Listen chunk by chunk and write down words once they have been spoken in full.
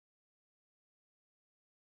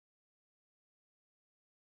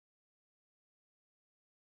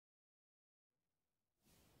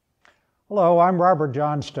Hello, I'm Robert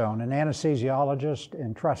Johnstone, an anesthesiologist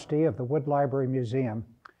and trustee of the Wood Library Museum.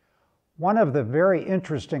 One of the very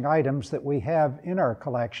interesting items that we have in our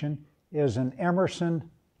collection is an Emerson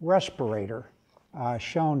Respirator,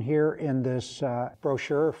 shown here in this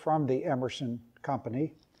brochure from the Emerson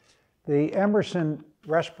Company. The Emerson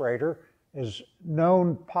Respirator is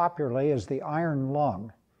known popularly as the iron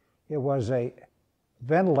lung. It was a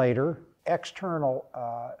ventilator external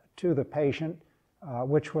to the patient,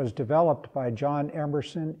 which was developed by John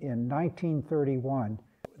Emerson in 1931.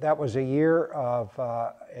 That was a year of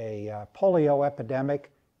a polio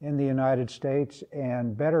epidemic in the United States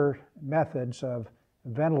and better methods of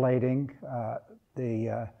ventilating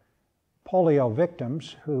the polio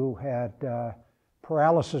victims who had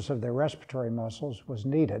paralysis of their respiratory muscles was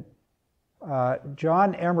needed.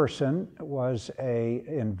 John Emerson was an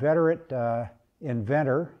inveterate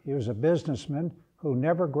inventor. He was a businessman who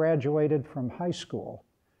never graduated from high school,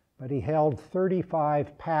 but he held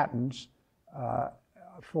 35 patents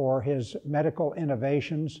for his medical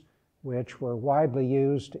innovations, which were widely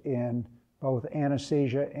used in both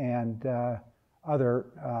anesthesia and other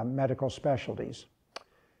medical specialties.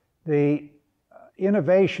 The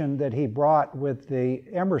innovation that he brought with the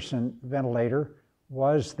Emerson ventilator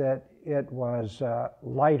was that it was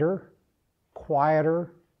lighter,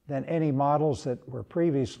 quieter than any models that were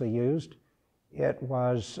previously used. It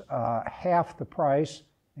was half the price,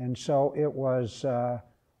 and so it was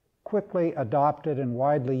quickly adopted and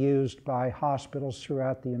widely used by hospitals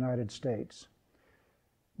throughout the United States.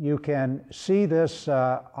 You can see this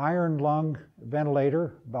iron lung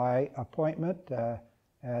ventilator by appointment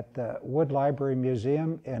at the Wood Library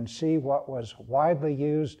Museum and see what was widely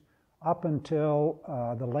used up until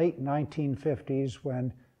the late 1950s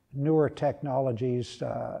when newer technologies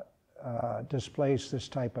displaced this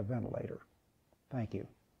type of ventilator. Thank you.